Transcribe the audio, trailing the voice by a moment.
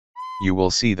you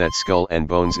will see that Skull and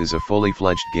Bones is a fully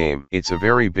fledged game. It's a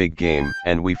very big game,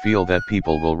 and we feel that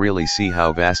people will really see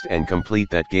how vast and complete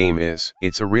that game is.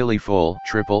 It's a really full,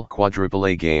 triple, quadruple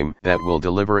A game that will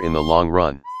deliver in the long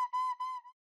run.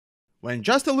 When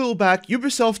just a little back,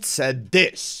 Ubisoft said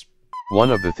this. One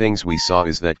of the things we saw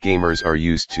is that gamers are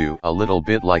used to, a little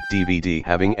bit like DVD,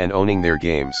 having and owning their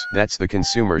games. That's the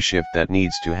consumer shift that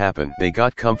needs to happen. They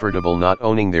got comfortable not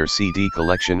owning their CD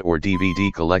collection or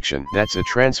DVD collection. That's a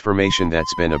transformation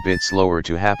that's been a bit slower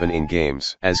to happen in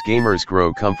games. As gamers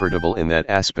grow comfortable in that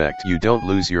aspect, you don't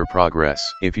lose your progress.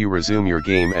 If you resume your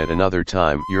game at another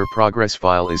time, your progress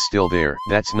file is still there.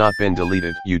 That's not been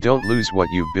deleted. You don't lose what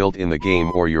you've built in the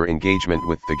game or your engagement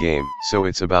with the game. So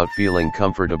it's about feeling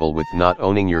comfortable with not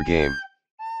owning your game.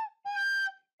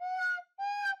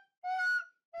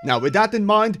 Now with that in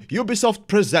mind, Ubisoft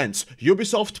presents,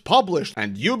 Ubisoft published,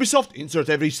 and Ubisoft, insert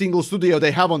every single studio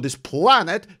they have on this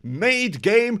planet, made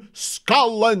game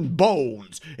Skull and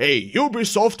Bones, a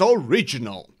Ubisoft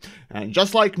original. And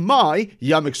just like my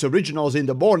TheYamiks originals in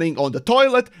the morning on the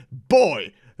toilet,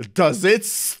 boy, does it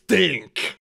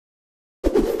stink!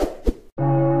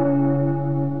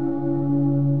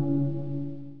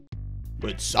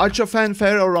 With such a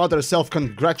fanfare, or rather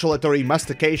self-congratulatory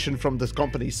mastication from the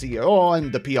company's CEO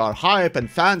and the PR hype and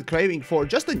fan craving for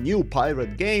just a new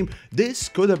pirate game, this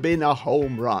could have been a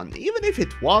home run, even if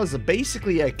it was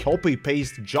basically a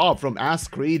copy-paste job from Ass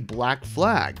Creed Black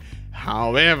Flag.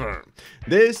 However,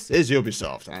 this is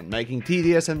Ubisoft, and making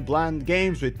tedious and bland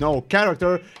games with no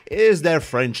character is their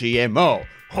Frenchy MO.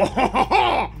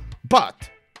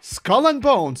 But Skull and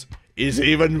Bones is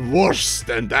even worse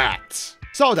than that.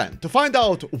 So then, to find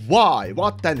out why,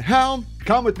 what and how,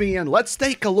 come with me and let's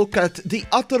take a look at the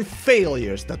utter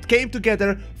failures that came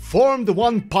together, formed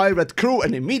one pirate crew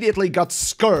and immediately got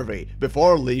scurvy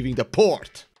before leaving the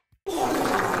port.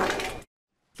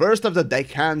 First of the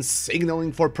deckhands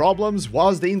signaling for problems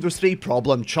was the industry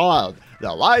problem child,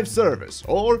 the live service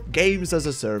or games as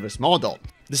a service model.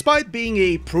 Despite being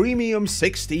a premium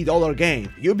 $60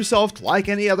 game, Ubisoft, like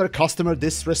any other customer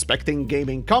disrespecting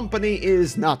gaming company,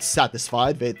 is not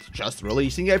satisfied with just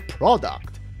releasing a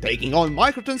product. Taking on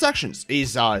microtransactions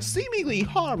is a seemingly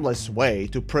harmless way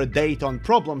to predate on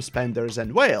problem spenders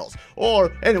and whales,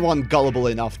 or anyone gullible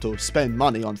enough to spend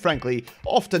money on frankly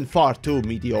often far too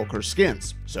mediocre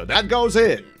skins. So that goes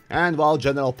in. And while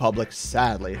general public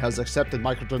sadly has accepted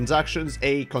microtransactions,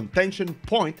 a contention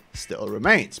point still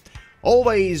remains.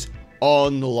 Always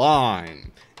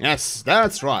online. Yes,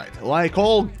 that's right. Like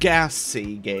all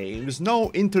gassy games,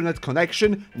 no internet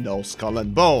connection, no Skull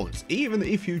and Bones, even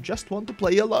if you just want to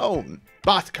play alone.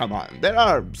 But come on, there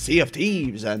are Sea of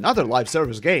Thieves and other live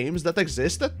service games that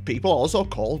exist that people also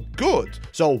call good.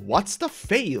 So what's the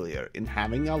failure in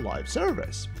having a live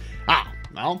service?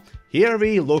 Well, here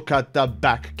we look at the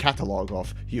back catalog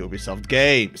of Ubisoft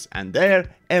games and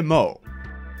their MO.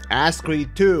 Ass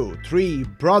Creed 2, 3,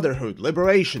 Brotherhood,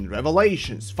 Liberation,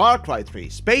 Revelations, Far Cry 3,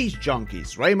 Space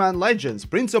Junkies, Rayman Legends,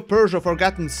 Prince of Persia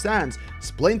Forgotten Sands,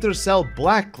 Splinter Cell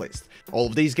Blacklist. All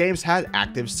of these games had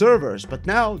active servers, but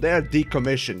now they're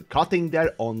decommissioned, cutting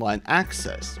their online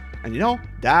access. And you know,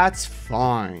 that's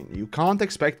fine. You can't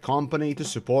expect company to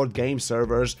support game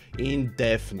servers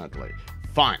indefinitely.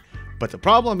 Fine. But the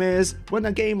problem is, when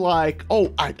a game like,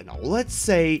 I don't know, let's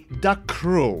say The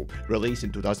Crew, released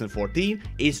in 2014,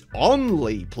 is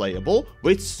only playable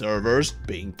with servers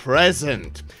being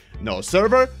present. No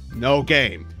server, no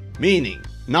game. Meaning,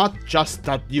 not just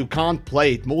that you can't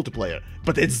play it multiplayer,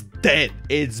 but it's dead,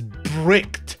 it's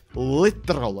bricked,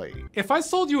 literally. If I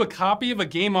sold you a copy of a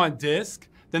game on disc,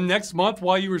 the next month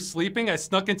while you were sleeping I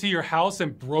snuck into your house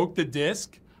and broke the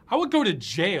disc, I would go to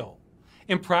jail.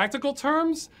 In practical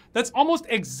terms, that's almost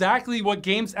exactly what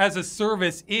games as a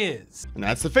service is. And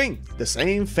that's the thing, the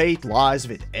same fate lies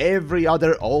with every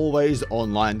other always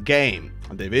online game.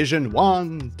 Division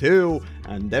 1, 2,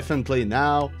 and definitely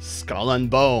now Skull and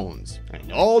Bones,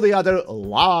 and all the other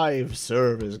live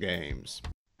service games.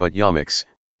 But TheYamiks,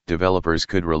 developers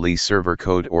could release server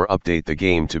code or update the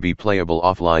game to be playable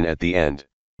offline at the end.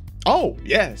 Oh,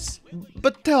 yes.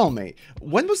 But tell me,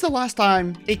 when was the last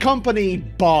time a company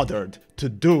bothered to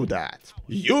do that?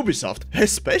 Ubisoft,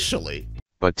 especially.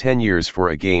 But 10 years for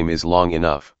a game is long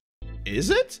enough.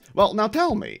 Is it? Well, now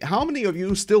tell me, how many of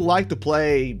you still like to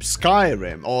play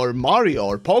Skyrim or Mario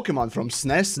or Pokemon from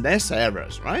SNES, NES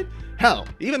eras, right? Hell,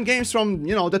 even games from,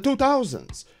 the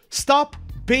 2000s. Stop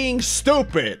being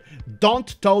stupid.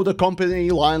 Don't toe the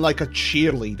company line like a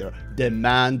cheerleader.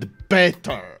 Demand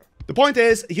better. The point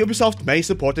is, Ubisoft may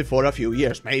support it for a few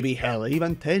years, maybe hell,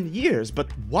 even 10 years,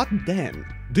 but what then?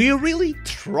 Do you really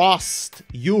trust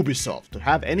Ubisoft to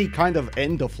have any kind of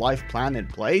end-of-life plan in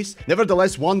place?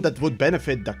 Nevertheless, one that would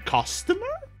benefit the customer?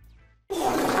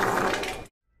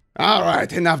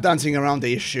 Alright, enough dancing around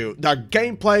the issue. The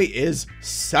gameplay is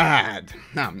sad.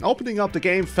 Now, opening up the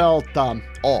game felt,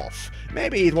 off.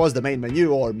 Maybe it was the main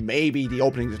menu, or maybe the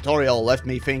opening tutorial left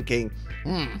me thinking,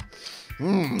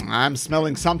 I'm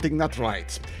smelling something not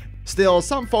right. Still,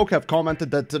 some folk have commented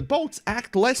that boats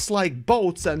act less like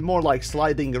boats and more like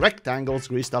sliding rectangles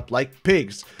greased up like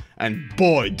pigs. And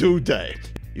boy, do they.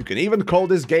 You can even call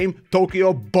this game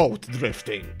Tokyo Boat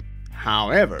Drifting.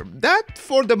 However, that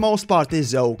for the most part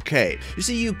is okay. You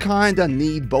see, you kinda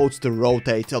need boats to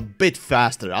rotate a bit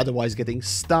faster, otherwise getting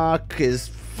stuck is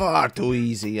far too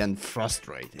easy and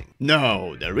frustrating.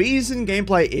 No, the reason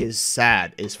gameplay is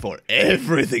sad is for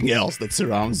everything else that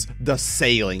surrounds the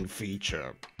sailing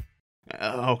feature.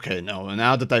 Okay, no,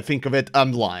 now that I think of it,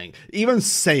 I'm lying. Even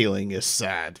sailing is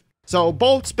sad. So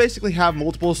boats basically have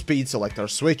multiple speed selector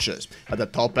switches. At the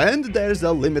top end, there's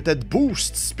a limited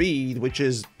boost speed, which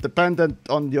is dependent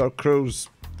on your crew's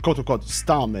quote-unquote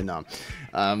stamina.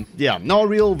 Yeah, no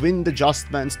real wind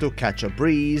adjustments to catch a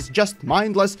breeze, just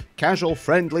mindless, casual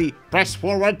friendly, press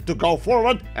forward to go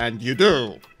forward, and you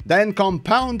do. Then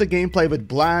compound the gameplay with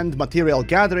bland material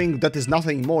gathering that is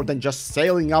nothing more than just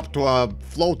sailing up to a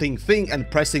floating thing and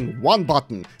pressing one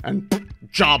button, and pff,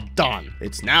 job done.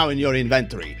 It's now in your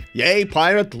inventory. Yay,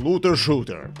 pirate, looter,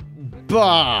 shooter.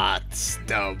 But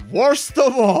the worst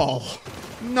of all...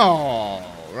 No,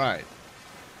 right.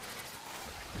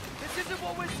 This isn't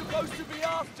what we're supposed to be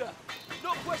after.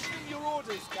 Not questioning your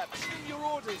orders,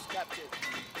 Captain.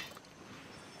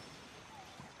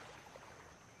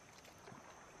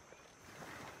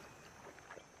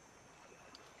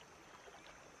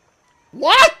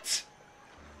 What?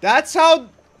 That's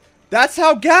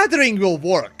how gathering will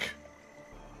work.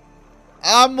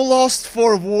 I'm lost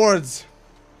for words.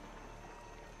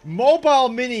 Mobile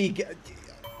mini.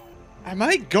 Am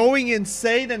I going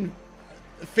insane and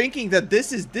thinking that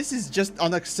this is just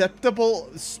unacceptable,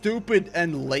 stupid,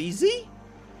 and lazy?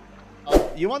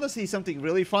 You want to see something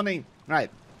really funny? Right.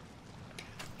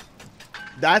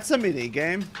 That's a mini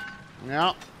game.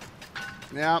 Yeah.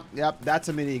 Yep, that's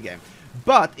a mini game.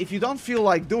 But if you don't feel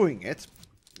like doing it,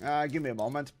 give me a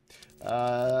moment.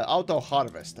 Auto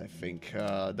harvest, I think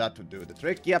that would do the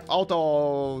trick. Yep,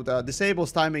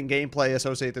 disables timing gameplay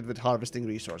associated with harvesting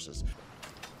resources.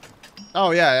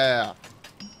 Oh yeah.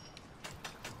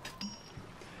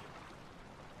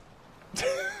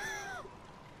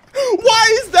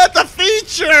 Why is that a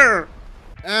feature?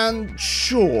 And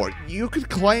sure, you could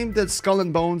claim that Skull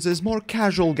and Bones is more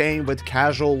casual game with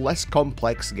casual, less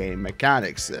complex game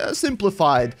mechanics, a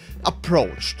simplified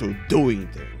approach to doing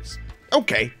things.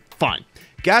 Okay, fine.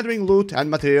 Gathering loot and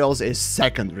materials is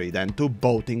secondary then to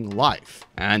boating life.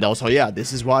 And also, yeah,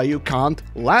 this is why you can't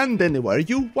land anywhere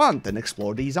you want and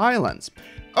explore these islands.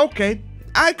 Okay,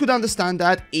 I could understand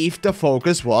that if the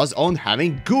focus was on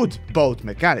having good boat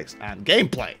mechanics and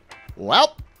gameplay.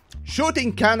 Well,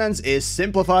 shooting cannons is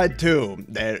simplified too.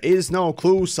 There is no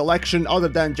clue selection other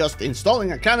than just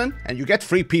installing a cannon and you get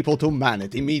 3 people to man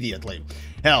it immediately.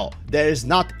 Hell, there's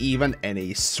not even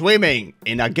any swimming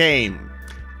in a game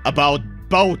about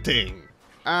boating.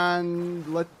 And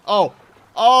oh,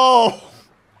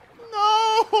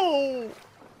 no!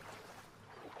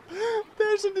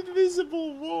 There's an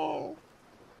invisible wall.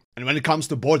 And when it comes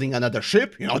to boarding another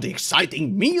ship, you know, the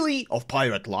exciting melee of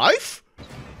pirate life?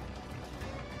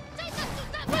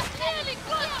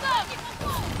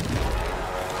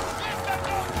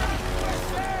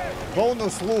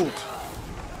 Bonus loot.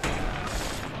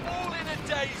 All in a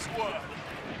day's work.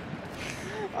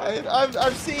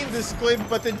 I've seen this clip,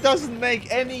 but it doesn't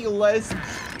make any less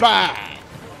bad.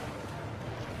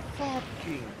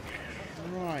 Fucking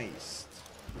Christ.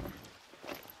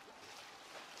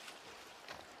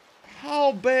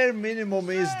 How bare minimum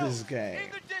is this game?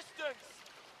 In the distance.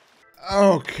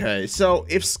 Okay, so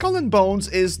if Skull and Bones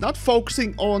is not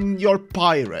focusing on your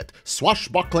pirate,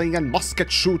 swashbuckling and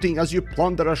musket shooting as you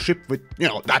plunder a ship with, you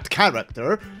know, that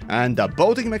character, and the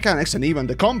boating mechanics and even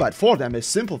the combat for them is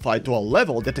simplified to a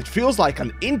level that it feels like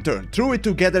an intern threw it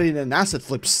together in an asset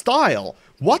flip style,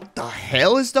 what the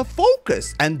hell is the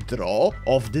focus and draw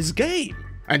of this game?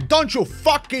 And don't you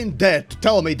fucking dare to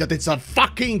tell me that it's a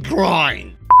fucking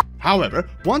grind! However,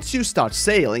 once you start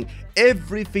sailing,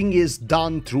 everything is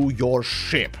done through your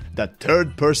ship. The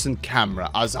third-person camera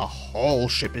as a whole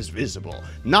ship is visible,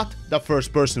 not the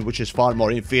first person, which is far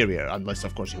more inferior, unless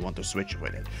of course you want to switch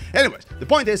with it. Anyways, the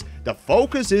point is, the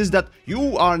focus is that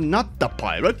you are not the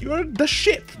pirate, you are the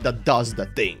ship that does the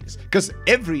things, because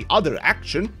every other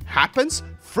action happens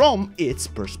from its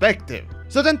perspective.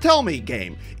 So then tell me,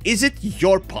 game, is it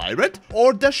your pirate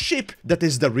or the ship that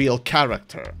is the real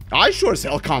character? I sure as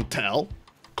hell can't tell.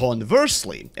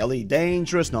 Conversely, Elite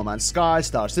Dangerous, No Man's Sky,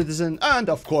 Star Citizen, and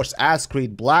of course Assassin's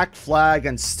Creed Black Flag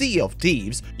and Sea of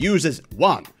Thieves uses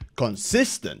one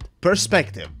consistent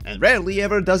perspective, and rarely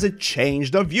ever does it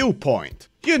change the viewpoint.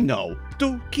 You know,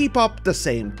 to keep up the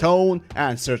same tone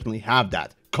and certainly have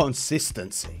that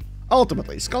consistency.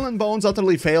 Ultimately, Skull and Bones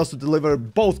utterly fails to deliver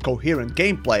both coherent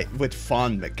gameplay with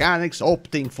fun mechanics,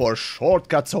 opting for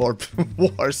shortcuts or,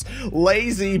 worse,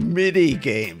 lazy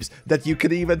mini-games that you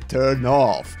can even turn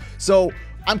off. So,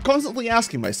 I'm constantly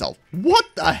asking myself, what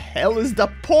the hell is the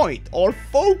point or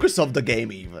focus of the game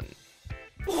even?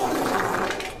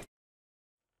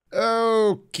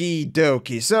 Okie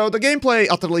dokie, so the gameplay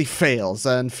utterly fails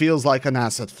and feels like an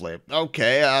asset flip.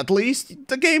 Okay, at least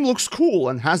the game looks cool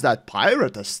and has that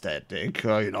pirate aesthetic,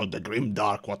 you know, the grim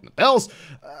dark whatnot else,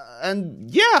 and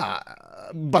yeah,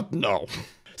 but no.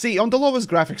 See, on the lowest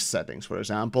graphics settings, for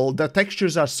example, the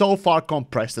textures are so far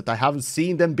compressed that I haven't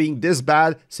seen them being this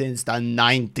bad since the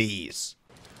 90s.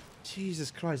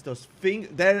 Jesus Christ, those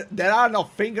there are no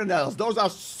fingernails, those are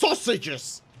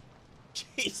sausages!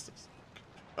 Jesus.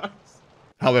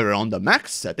 However, on the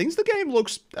max settings, the game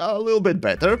looks a little bit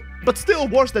better, but still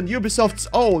worse than Ubisoft's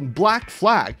own Black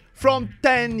Flag from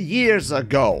 10 years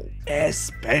ago.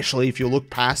 Especially if you look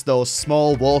past those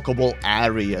small walkable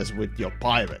areas with your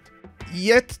pirate.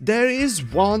 Yet there is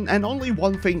one and only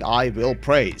one thing I will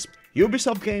praise.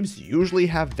 Ubisoft games usually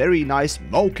have very nice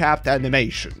mocapped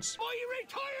animations. My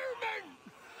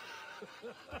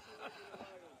retirement!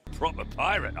 Proper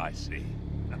pirate, I see.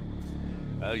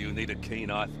 Oh, you need a keen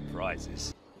eye for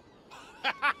prizes.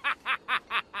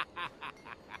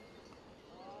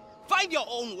 Find your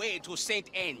own way to St.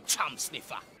 Anne, chum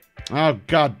sniffer. Oh,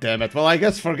 god damn it. Well, I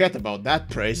guess forget about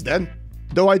that praise then.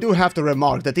 Though I do have to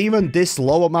remark that even this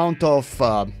low amount of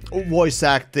voice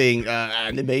acting,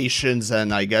 animations,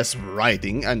 and I guess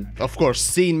writing, and of course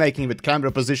scene making with camera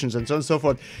positions and so on and so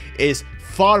forth, is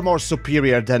far more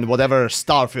superior than whatever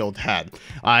Starfield had.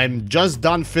 I'm just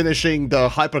done finishing the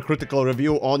hypercritical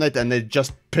review on it, and it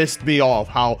just pissed me off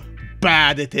how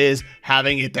bad it is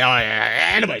having it.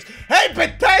 Anyways, hey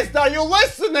Bethesda, are you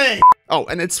listening? Oh,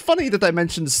 and it's funny that I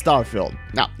mentioned Starfield.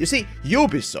 Now, you see,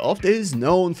 Ubisoft is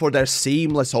known for their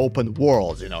seamless open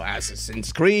worlds, you know,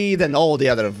 Assassin's Creed and all the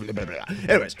other blah, blah, blah.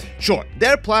 Anyways, sure,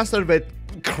 they're plastered with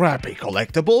crappy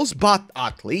collectibles, but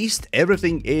at least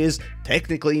everything is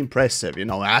technically impressive. You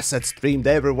know, assets streamed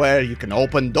everywhere, you can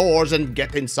open doors and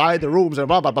get inside the rooms and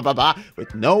blah blah blah blah blah,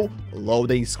 with no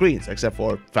loading screens, except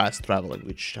for fast traveling,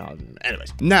 which,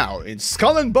 anyways. Now, in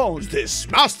Skull and Bones,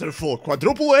 this masterful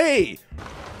quadruple A!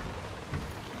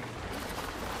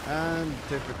 And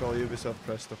typical Ubisoft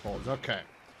press to hold, okay.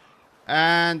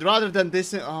 And rather than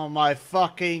this, oh my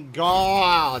fucking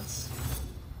god!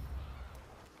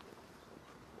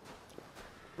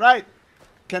 Right,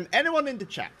 can anyone in the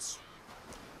chats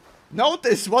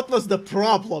notice what was the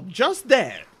problem just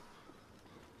there?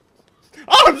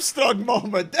 Armstrong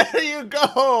moment, there you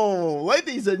go!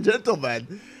 Ladies and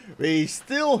gentlemen, we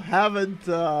still haven't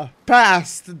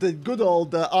passed the good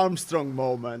old Armstrong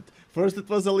moment. First it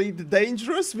was Elite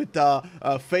Dangerous with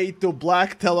a fade to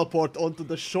black teleport onto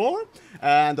the shore.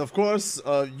 And of course,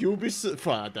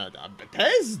 Ubisoft,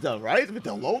 Bethesda, right? With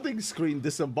the loading screen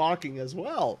disembarking as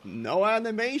well. No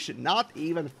animation, not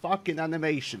even fucking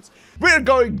animations. We're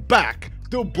going back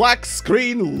to black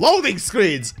screen loading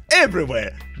screens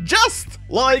everywhere. Just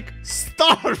like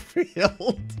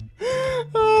Starfield.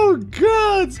 Oh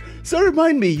god! So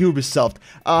remind me, Ubisoft,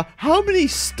 how many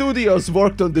studios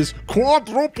worked on this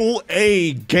quadruple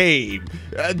A game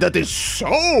that is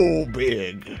so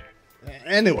big?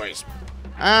 Anyways,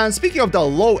 and speaking of the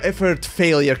low effort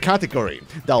failure category,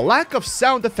 the lack of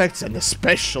sound effects and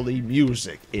especially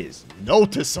music is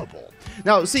noticeable.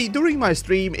 Now, see, during my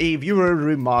stream, a viewer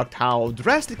remarked how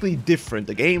drastically different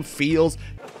the game feels.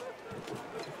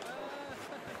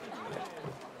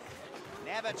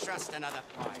 Never trust another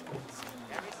pirate.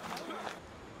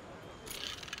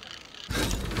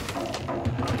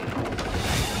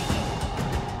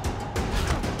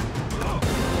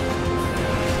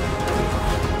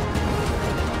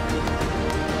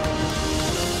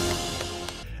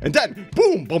 And then,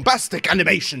 boom, bombastic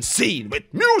animation scene with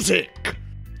music!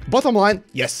 Bottom line,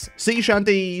 yes, sea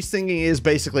shanty singing is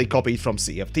basically copied from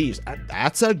Sea of Thieves, and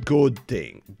that's a good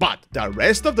thing. But the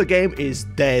rest of the game is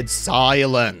dead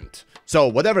silent. So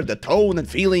whatever the tone and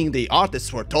feeling the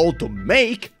artists were told to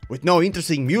make, with no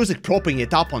interesting music propping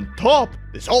it up on top,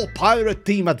 this whole pirate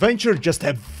theme adventure just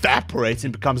evaporates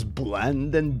and becomes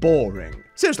bland and boring.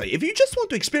 Seriously, if you just want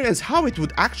to experience how it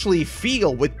would actually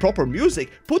feel with proper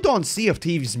music, put on Sea of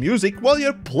Thieves music while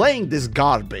you're playing this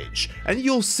garbage, and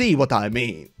you'll see what I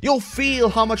mean. You'll feel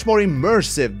how much more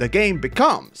immersive the game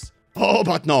becomes. Oh,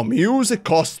 but no, music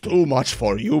costs too much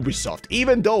for Ubisoft,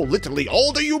 even though literally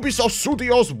all the Ubisoft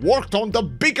studios worked on the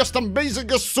biggest,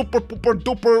 amazingest, super pooper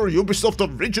duper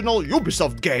Ubisoft original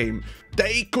Ubisoft game.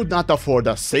 They could not afford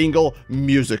a single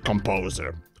music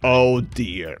composer. Oh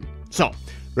dear. So,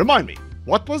 remind me,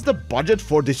 what was the budget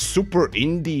for this super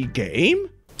indie game?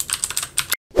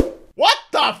 What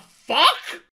the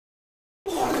fuck?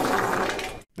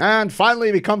 And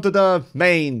finally we come to the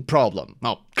main problem.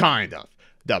 Well, kind of.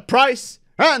 The price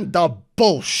and the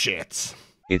bullshit.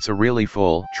 It's a really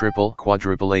full, triple,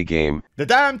 quadruple A game. The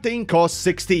damn thing costs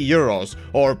 60 euros,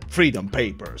 or Freedom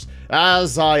Papers.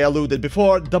 As I alluded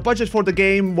before, the budget for the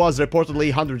game was reportedly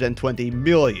 120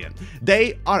 million.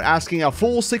 They are asking a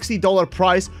full $60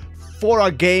 price for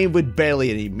a game with barely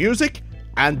any music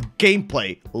and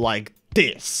gameplay like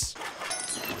this.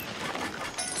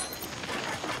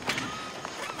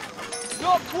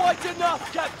 Not quite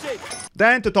enough, Captain!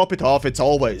 Then to top it off, it's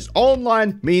always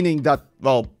online, meaning that,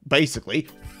 well, basically,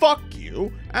 fuck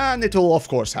you, and it'll of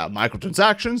course have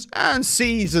microtransactions and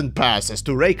season passes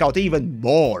to rake out even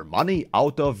more money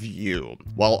out of you,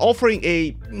 while offering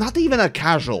not even a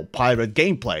casual pirate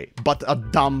gameplay, but a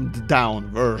dumbed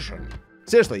down version.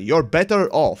 Seriously, you're better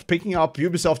off picking up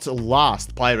Ubisoft's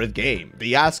last pirate game,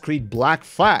 the Assassin's Creed Black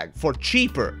Flag, for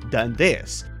cheaper than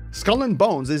this. Skull and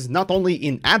Bones is not only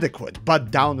inadequate, but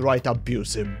downright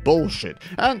abusive bullshit.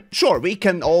 And sure, we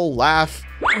can all laugh.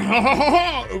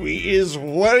 We is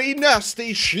very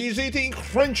nasty, she's eating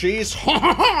Frenchies,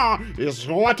 is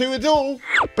what we do.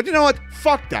 But you know what,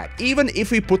 fuck that. Even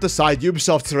if we put aside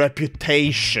Ubisoft's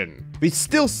reputation, we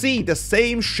still see the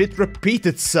same shit repeat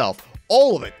itself.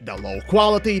 All of it, the low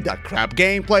quality, the crap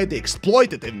gameplay, the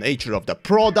exploitative nature of the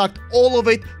product, all of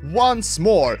it, once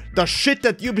more, the shit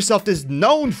that Ubisoft is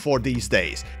known for these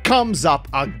days, comes up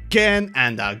again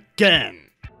and again.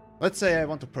 Let's say I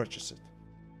want to purchase it.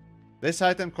 This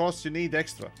item costs, you need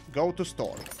extra. Go to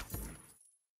store.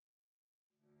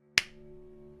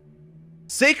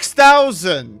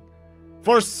 6,000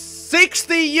 for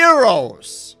 60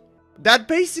 euros. That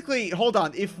basically, hold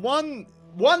on, if one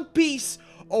piece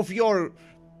of your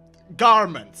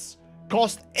garments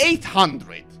cost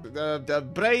 800. The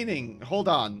braining, hold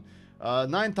on,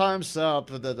 9 times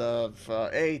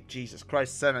 8, Jesus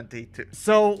Christ, 72.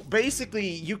 So basically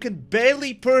you can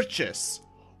barely purchase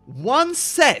one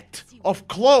set of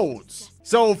clothes.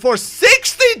 So for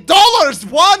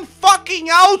 $60, one fucking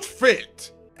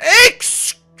outfit.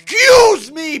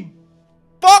 Excuse me,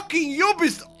 fucking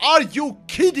Ubisoft, are you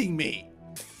kidding me?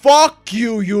 Fuck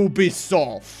you,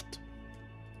 Ubisoft.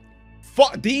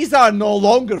 These are no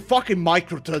longer fucking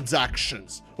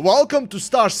microtransactions. Welcome to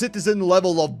Star Citizen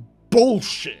level of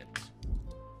bullshit.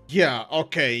 Yeah,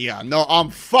 okay, yeah, no,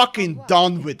 I'm fucking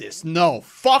done with this. No,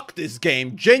 fuck this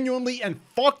game, genuinely, and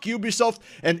fuck Ubisoft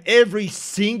and every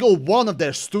single one of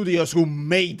their studios who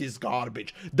made this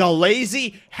garbage. The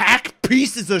lazy hack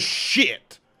pieces of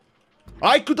shit.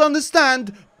 I could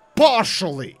understand,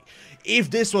 partially,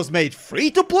 if this was made free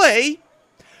to play,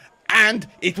 and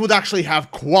it would actually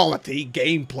have quality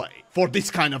gameplay for this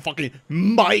kind of fucking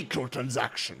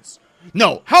microtransactions.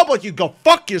 No, how about you go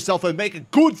fuck yourself and make a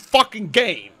good fucking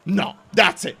game? No,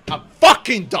 that's it. I'm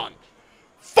fucking done.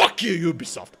 Fuck you,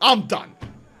 Ubisoft. I'm done.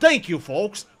 Thank you,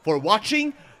 folks, for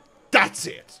watching. That's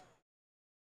it.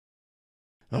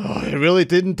 Oh, it really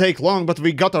didn't take long, but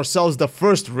we got ourselves the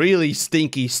first really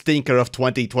stinky stinker of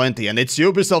 2020, and it's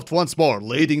Ubisoft once more,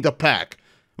 leading the pack.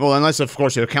 Well, unless, of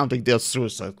course, you're counting the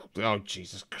suicide. Oh,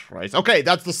 Jesus Christ. Okay,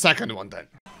 that's the second one, then.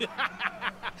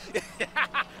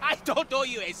 I don't owe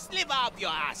you a sliver up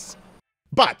your ass.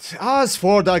 But, as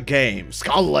for the game,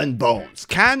 Skull and Bones,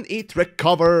 can it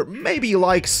recover maybe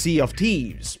like Sea of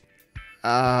Thieves?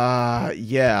 I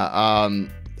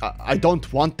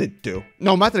don't want it to.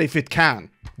 No matter if it can.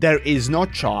 There is no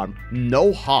charm,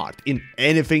 no heart in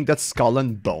anything that Skull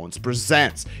and Bones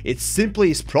presents. It simply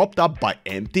is propped up by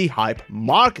empty hype,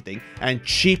 marketing, and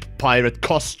cheap pirate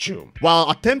costume,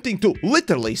 while attempting to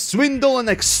literally swindle and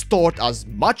extort as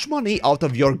much money out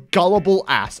of your gullible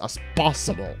ass as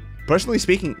possible. Personally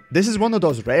speaking, this is one of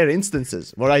those rare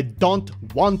instances where I don't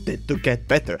want it to get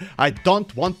better. I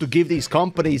don't want to give these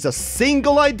companies a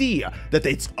single idea that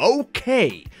it's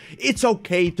okay. It's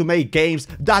okay to make games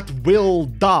that will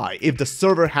die if the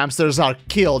server hamsters are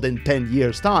killed in 10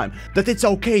 years' time. That it's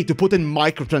okay to put in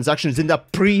microtransactions in the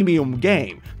premium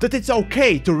game. That it's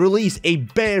okay to release a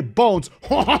bare bones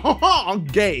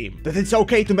game. That it's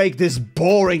okay to make this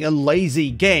boring and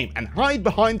lazy game and hide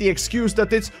behind the excuse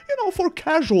that it's, for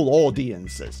casual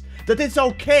audiences. That it's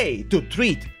okay to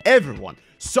treat everyone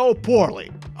so poorly.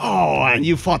 Oh, and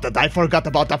you thought that I forgot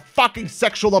about the fucking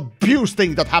sexual abuse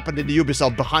thing that happened in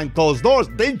Ubisoft behind closed doors,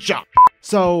 didn't ya?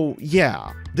 So,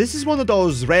 yeah, this is one of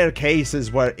those rare cases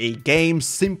where a game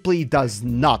simply does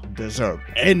not deserve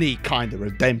any kind of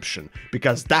redemption,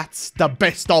 because that's the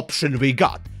best option we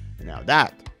got. Now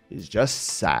that is just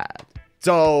sad.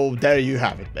 So there you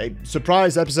have it, a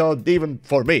surprise episode even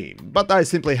for me, but I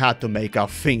simply had to make a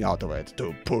thing out of it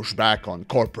to push back on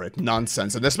corporate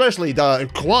nonsense, and especially the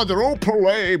quadruple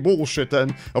A bullshit,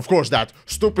 and of course that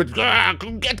stupid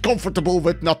get comfortable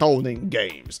with not owning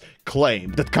games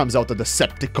claim that comes out of the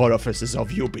septic orifices of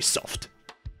Ubisoft.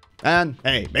 And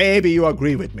hey, maybe you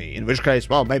agree with me, in which case,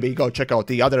 well, maybe go check out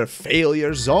the other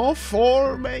failures of,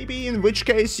 or maybe in which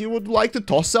case you would like to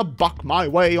toss a buck my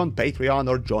way on Patreon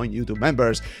or join YouTube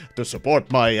members to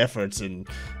support my efforts in,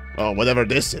 well, whatever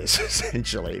this is,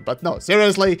 essentially. But no,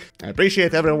 seriously, I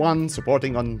appreciate everyone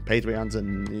supporting on Patreons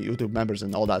and YouTube members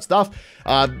and all that stuff.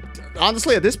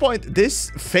 Honestly, at this point, this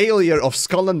failure of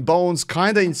Skull and Bones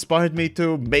kinda inspired me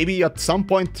to maybe at some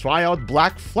point try out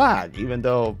Black Flag, even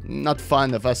though not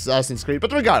fan of Assassin's Creed,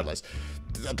 but regardless,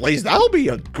 at least that'll be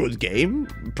a good game,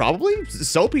 probably,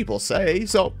 so people say,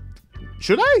 so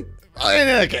should I? In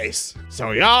any case,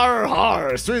 so yar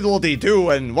har, sweedle-dee-doo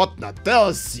and whatnot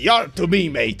else, yar to me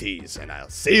mateys, and I'll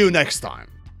see you next time.